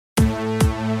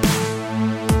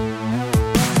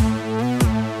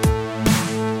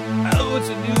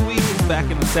back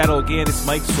in the saddle again. It's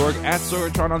Mike Sorg at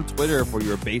Sorgatron on Twitter for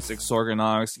your basic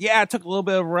Sorganomics. Yeah, I took a little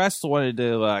bit of rest. Wanted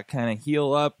to kind of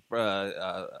heal up,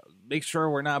 make sure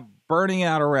we're not burning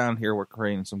out around here. We're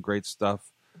creating some great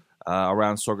stuff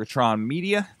around Sorgatron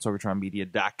Media,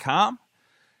 sorgatronmedia.com.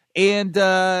 And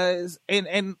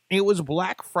it was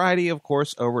Black Friday, of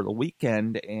course, over the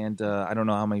weekend. And I don't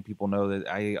know how many people know that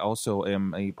I also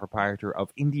am a proprietor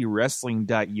of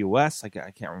IndieWrestling.us. I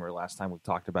can't remember the last time we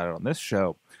talked about it on this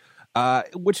show,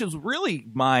 which is really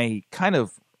my kind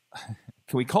of,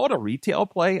 can we call it a retail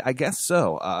play? I guess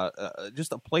so.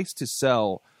 Just a place to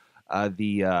sell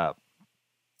a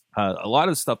lot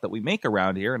of stuff that we make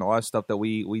around here and a lot of stuff that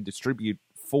we distribute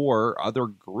for other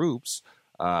groups.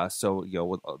 So,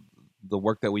 with the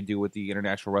work that we do with the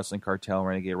International Wrestling Cartel,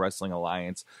 Renegade Wrestling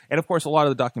Alliance, and of course, a lot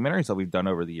of the documentaries that we've done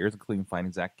over the years, including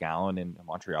Finding Zach Gallen and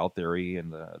Montreal Theory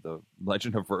and the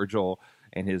Legend of Virgil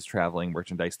and his traveling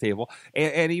merchandise table,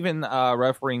 and even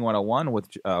Refereeing 101 with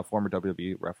former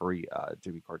WWE referee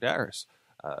Jimmy Corderas,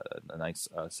 a nice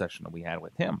session that we had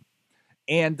with him.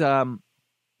 And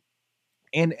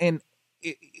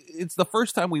it's the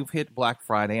first time we've hit Black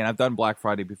Friday, and I've done Black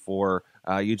Friday before.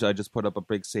 Usually I just put up a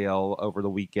big sale over the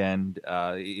weekend.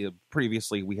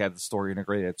 Previously, we had the store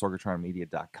integrated at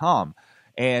sorgatronmedia.com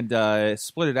and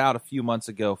split it out a few months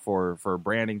ago for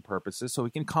branding purposes so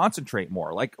we can concentrate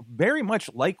more, very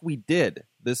much like we did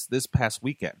this past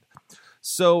weekend.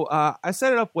 So I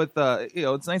set it up with,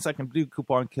 it's nice. I can do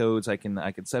coupon codes. I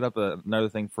can set up another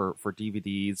thing for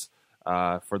DVDs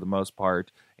for the most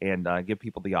part, and give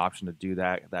people the option to do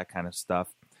that kind of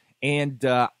stuff. And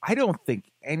I don't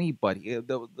think anybody,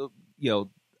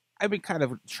 I've been kind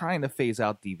of trying to phase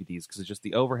out DVDs because it's just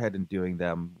the overhead in doing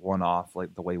them one-off,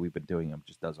 like the way we've been doing them,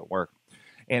 just doesn't work.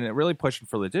 And it really pushing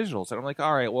for the digitals. And I'm like,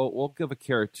 all right, well, we'll give a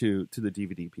carrot to the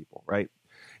DVD people, right?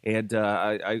 And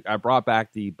I brought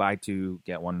back the buy two,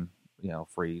 get one,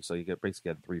 free. So you get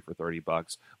basically get 3 for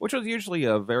 $30, which was usually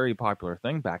a very popular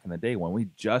thing back in the day when we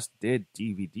just did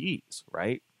DVDs,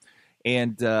 right?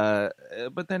 And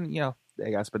but then I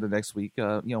got to spend the next week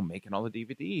making all the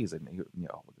DVDs, and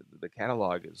the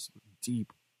catalog is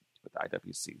deep with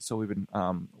IWC, so we've been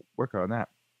working on that.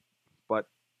 But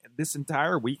this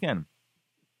entire weekend,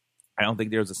 I don't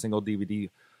think there was a single DVD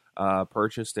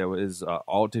purchased. There was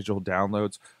all digital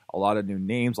downloads, a lot of new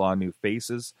names, a lot of new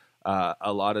faces,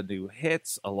 a lot of new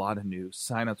hits, a lot of new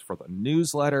signups for the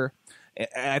newsletter. And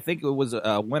I think it was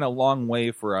went a long way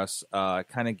for us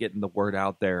kind of getting the word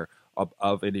out there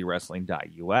of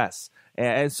IndieWrestling.us.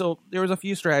 And so there was a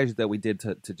few strategies that we did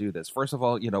to do this. First of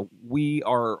all, we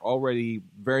are already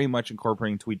very much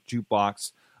incorporating Tweet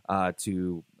Jukebox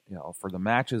to, for the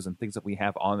matches and things that we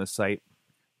have on the site,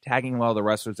 tagging a lot of the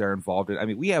wrestlers that are involved in. I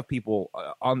mean, we have people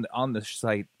on the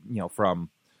site,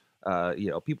 from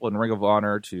people in Ring of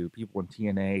Honor to people in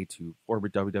TNA to former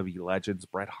WWE legends.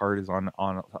 Bret Hart is on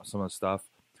some of the stuff,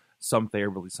 some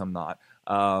favorably, some not.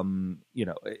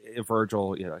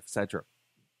 Virgil, etc.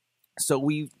 So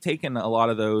we've taken a lot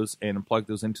of those and plugged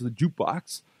those into the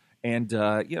jukebox, and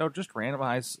just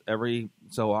randomize every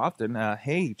so often.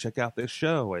 Hey, check out this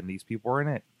show, and these people are in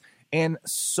it. And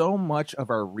so much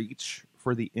of our reach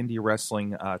for the Indie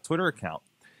Wrestling Twitter account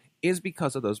is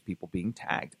because of those people being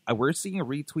tagged. We're seeing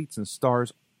retweets and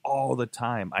stars all the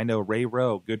time. I know Ray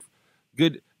Rowe,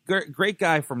 great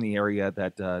guy from the area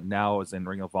that now is in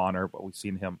Ring of Honor, but we've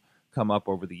seen him come up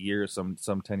over the years,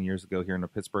 some 10 years ago here in the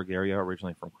Pittsburgh area,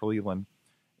 originally from Cleveland.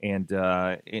 And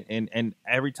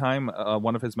every time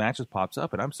one of his matches pops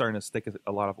up, and I'm starting to stick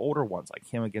a lot of older ones, like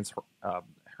him against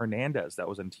Hernandez, that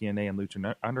was in TNA and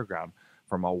Lucha Underground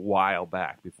from a while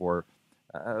back before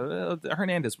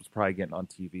Hernandez was probably getting on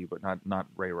TV, but not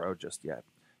Ray Rowe just yet.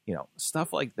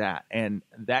 Stuff like that. And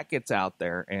that gets out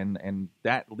there, and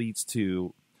that leads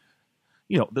to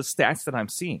the stats that I'm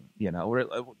seeing.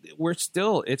 It's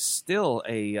still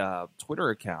a Twitter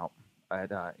account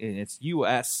and it's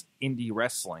US Indie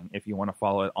Wrestling if you want to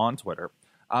follow it on Twitter.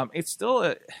 It's still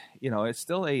a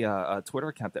Twitter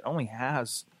account that only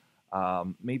has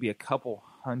maybe a couple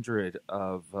hundred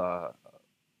of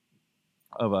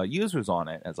users on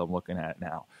it as I'm looking at it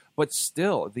now, but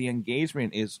still the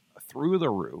engagement is through the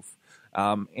roof.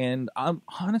 And I'm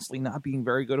honestly not being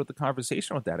very good at the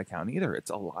conversation with that account either. It's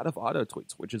a lot of auto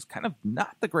tweets, which is kind of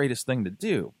not the greatest thing to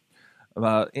do.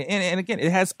 And again,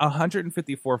 it has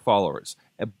 154 followers,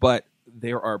 but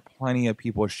there are plenty of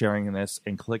people sharing this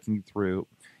and clicking through,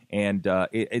 and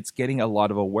it's getting a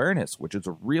lot of awareness, which is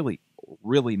really,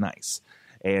 really nice.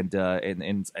 And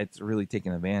it's really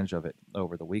taking advantage of it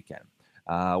over the weekend.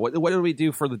 What did we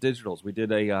do for the digitals? We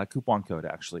did a coupon code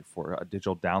actually for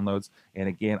digital downloads. And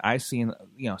again, I've seen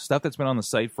stuff that's been on the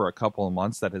site for a couple of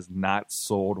months that has not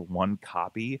sold one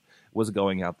copy was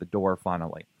going out the door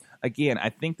finally. Again, I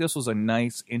think this was a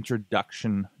nice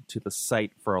introduction to the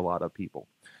site for a lot of people.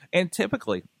 And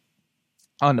typically,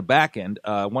 on the back end,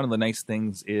 one of the nice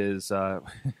things is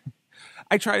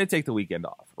I try to take the weekend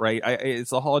off, right?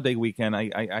 It's a holiday weekend.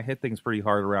 I hit things pretty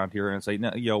hard around here and say,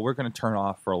 no, we're going to turn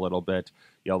off for a little bit.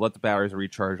 Let the batteries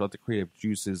recharge, let the creative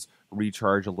juices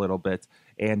recharge a little bit,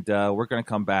 and we're going to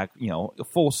come back,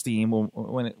 full steam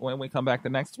when we come back the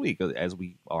next week, as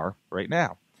we are right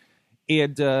now.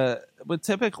 And but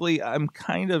typically, I'm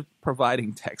kind of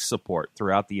providing tech support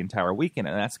throughout the entire weekend,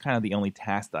 and that's kind of the only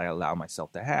task that I allow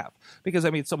myself to have. Because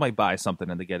somebody buys something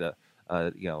and they get a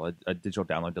digital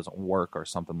download doesn't work or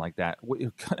something like that,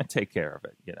 we're gonna take care of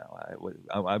it.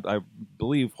 I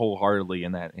believe wholeheartedly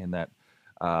in that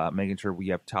making sure we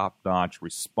have top-notch,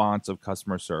 responsive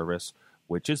customer service,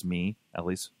 which is me, at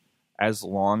least as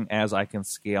long as I can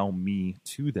scale me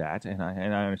to that, and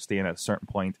I understand at a certain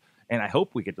point. And I hope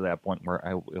we get to that point where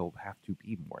I will have to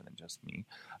be more than just me.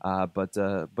 But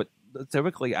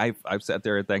typically, I've sat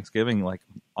there at Thanksgiving, like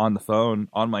on the phone,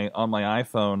 on my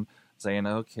iPhone, saying,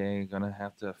 "Okay, gonna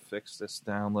have to fix this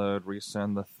download,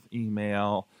 resend the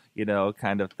email,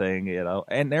 kind of thing,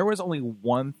 And there was only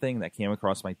one thing that came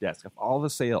across my desk of all the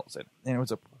sales, and it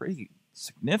was a pretty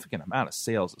significant amount of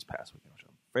sales this past weekend, which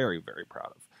I'm very, very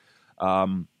proud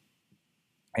of.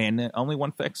 And only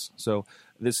one fix. So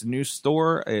this new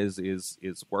store is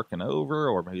working over,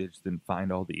 or maybe they just didn't find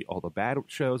all the bad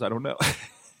shows. I don't know,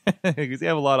 because you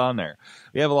have a lot on there.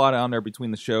 We have a lot on there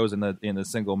between the shows and the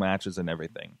single matches and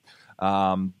everything.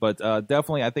 But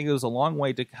definitely, I think it was a long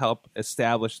way to help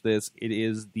establish this. It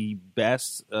is the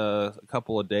best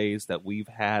couple of days that we've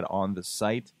had on the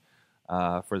site.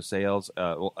 For sales,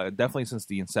 definitely since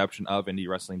the inception of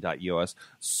IndieWrestling.us.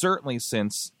 Certainly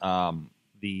since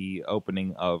the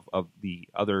opening of the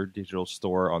other digital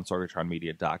store on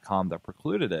SorgatronMedia.com that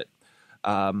precluded it.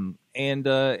 And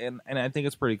I think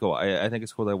it's pretty cool. I think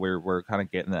it's cool that we're kind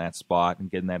of getting that spot and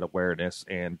getting that awareness.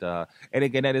 And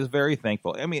again, that is very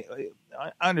thankful.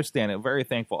 I understand it. Very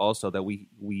thankful also that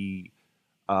we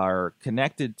are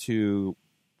connected to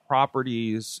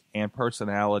properties and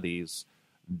personalities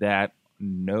that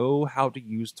know how to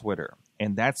use Twitter.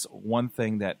 And that's one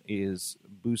thing that is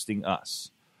boosting us.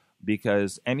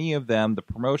 Because any of them, the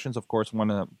promotions, of course, want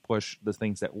to push the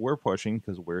things that we're pushing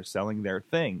because we're selling their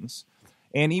things.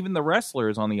 And even the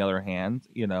wrestlers, on the other hand,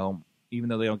 even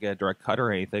though they don't get a direct cut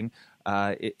or anything,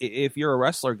 if you're a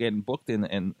wrestler getting booked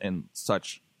in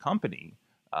such company,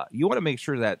 you want to make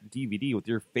sure that DVD with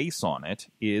your face on it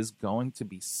is going to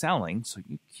be selling, so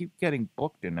you keep getting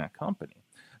booked in that company.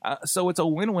 So it's a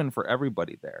win-win for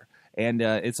everybody there. And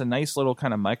it's a nice little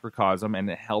kind of microcosm,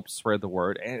 and it helps spread the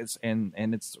word. And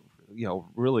it's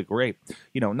really great.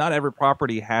 Not every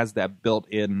property has that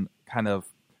built-in kind of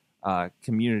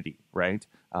community, right?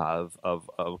 Of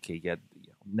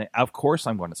course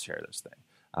I'm going to share this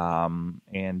thing,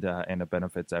 and it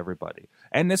benefits everybody.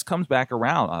 And this comes back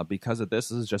around because of this.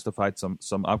 This has justified some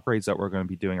upgrades that we're going to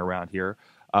be doing around here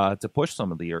to push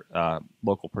some of the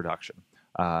local production.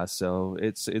 So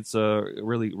it's a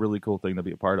really, really cool thing to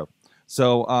be a part of.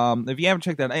 So if you haven't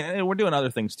checked that, and we're doing other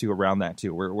things too around that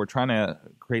too. We're trying to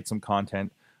create some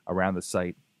content around the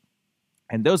site,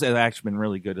 and those have actually been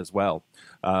really good as well.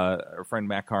 Our friend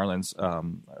Matt Carlin's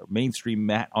mainstream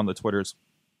Matt on the Twitters,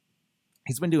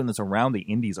 he's been doing this around the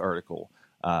Indies article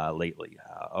lately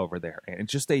over there, and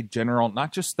it's just a general,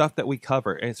 not just stuff that we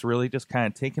cover. It's really just kind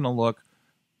of taking a look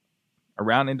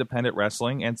around independent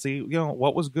wrestling and see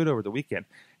what was good over the weekend,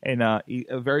 and a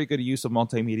very good use of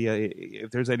multimedia. If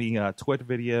there's any Twitter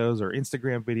videos or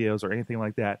Instagram videos or anything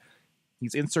like that,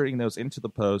 he's inserting those into the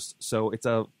post, so it's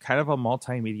a kind of a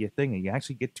multimedia thing, and you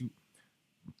actually get to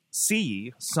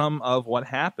see some of what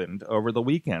happened over the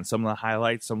weekend, some of the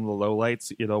highlights, some of the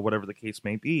lowlights, whatever the case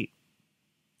may be.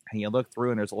 And you look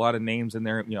through, and there's a lot of names in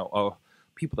there,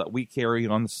 people that we carry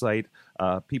on the site,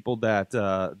 people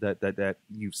that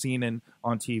you've seen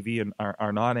on TV and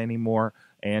are not anymore,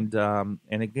 and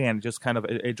again, just kind of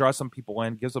it draws some people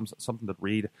in, gives them something to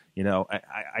read.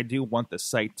 I do want the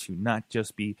site to not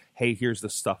just be, hey, here's the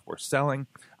stuff we're selling.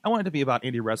 I want it to be about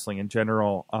indie wrestling in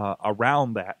general,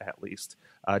 around that at least,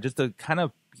 just to kind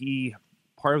of be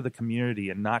part of the community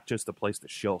and not just a place to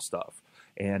shill stuff.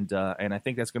 And I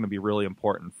think that's going to be really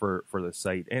important for the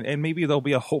site. And maybe there'll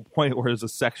be a whole point where there's a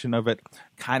section of it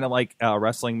kind of like a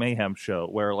Wrestling Mayhem show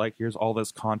where, like, here's all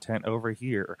this content over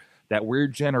here that we're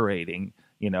generating,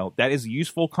 that is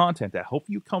useful content. I hope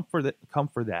you come for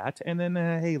that. And then,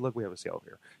 hey, look, we have a sale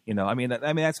here.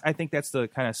 I think that's the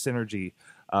kind of synergy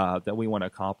that we want to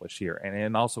accomplish here.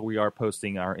 And also we are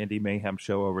posting our Indie Mayhem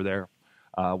show over there,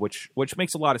 which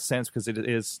makes a lot of sense because it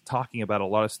is talking about a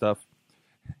lot of stuff.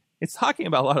 It's talking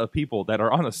about a lot of people that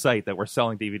are on the site that we're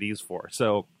selling DVDs for.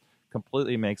 So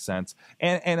completely makes sense.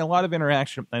 And a lot of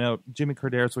interaction. I know Jimmy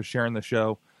Corderas was sharing the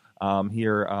show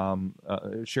here,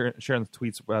 sharing the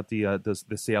tweets about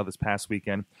the sale this past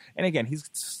weekend. And again, he's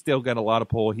still got a lot of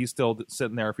pull. He's still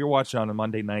sitting there. If you're watching on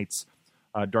Monday nights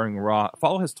during Raw,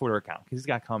 follow his Twitter account because he's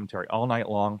got commentary all night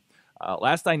long.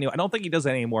 Last I knew, I don't think he does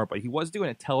that anymore, but he was doing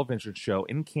a television show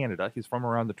in Canada. He's from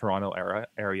around the Toronto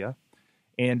area.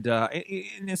 And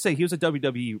say he was a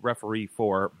WWE referee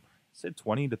for, said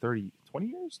 20 years,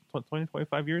 20,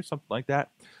 25 years, something like that.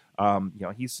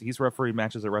 He's refereed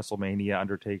matches at WrestleMania,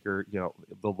 Undertaker,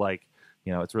 the like.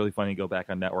 It's really funny to go back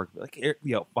on Network,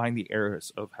 find the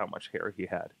eras of how much hair he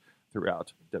had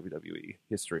throughout WWE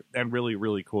history. And really,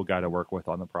 really cool guy to work with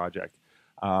on the project.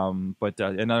 But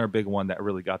another big one that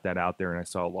really got that out there, and I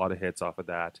saw a lot of hits off of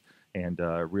that, and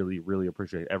really, really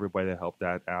appreciate everybody that helped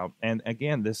that out. And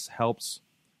again, this helps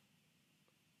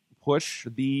push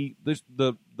the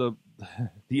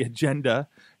agenda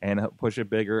and push it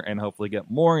bigger, and hopefully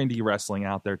get more indie wrestling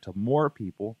out there to more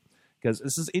people, because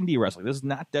this is indie wrestling. This is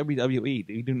not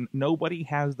WWE. Nobody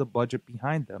has the budget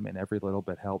behind them, and every little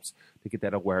bit helps to get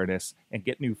that awareness and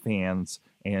get new fans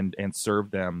and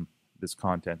serve them this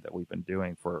content that we've been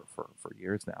doing for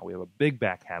years now. We have a big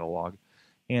back catalog,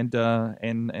 and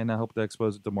I hope to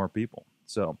expose it to more people.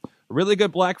 So a really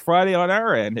good Black Friday on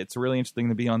our end. It's really interesting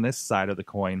to be on this side of the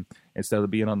coin instead of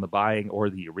being on the buying or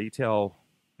the retail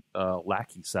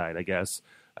lackey side, I guess,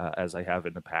 as I have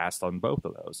in the past on both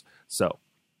of those. So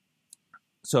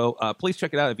please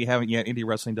check it out if you haven't yet.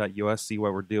 IndieWrestling.us. See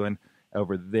what we're doing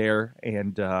over there,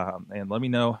 and let me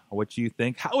know what you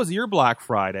think. How was your Black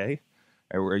Friday?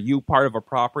 Were you part of a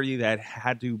property that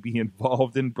had to be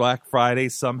involved in Black Friday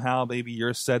somehow? Maybe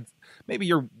your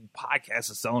podcast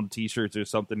is selling T-shirts or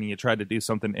something, and you tried to do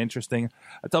something interesting.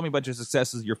 Tell me about your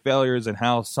successes, your failures, and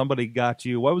how somebody got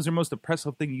you. What was your most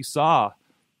impressive thing you saw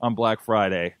on Black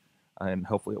Friday? And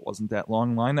hopefully it wasn't that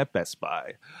long line at Best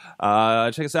Buy.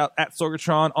 Check us out at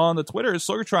Sorgatron on the Twitter.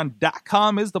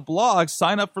 Sorgatron.com is the blog.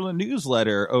 Sign up for the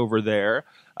newsletter over there.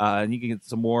 And you can get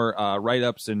some more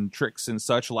write-ups and tricks and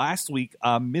such. Last week,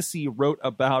 Missy wrote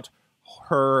about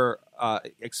her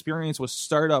experience with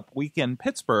Startup Weekend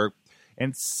Pittsburgh,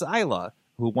 and Sila,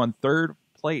 who won third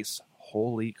place.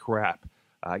 Holy crap.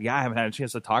 I haven't had a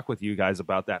chance to talk with you guys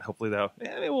about that. Hopefully,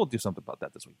 maybe we'll do something about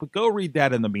that this week. But go read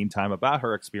that in the meantime about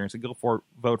her experience, and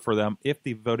vote for them if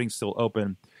the voting's still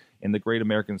open in the Great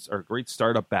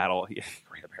Startup Battle.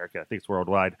 Great America, I think it's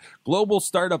worldwide. Global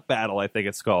Startup Battle, I think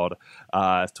it's called.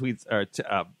 Tweets or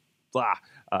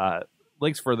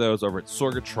links for those over at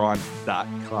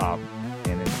Sorgatron.com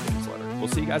and in the newsletter. We'll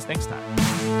see you guys next time.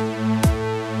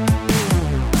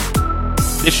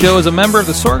 This show is a member of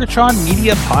the Sorgatron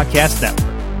Media Podcast Network.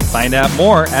 Find out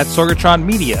more at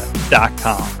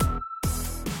sorgatronmedia.com.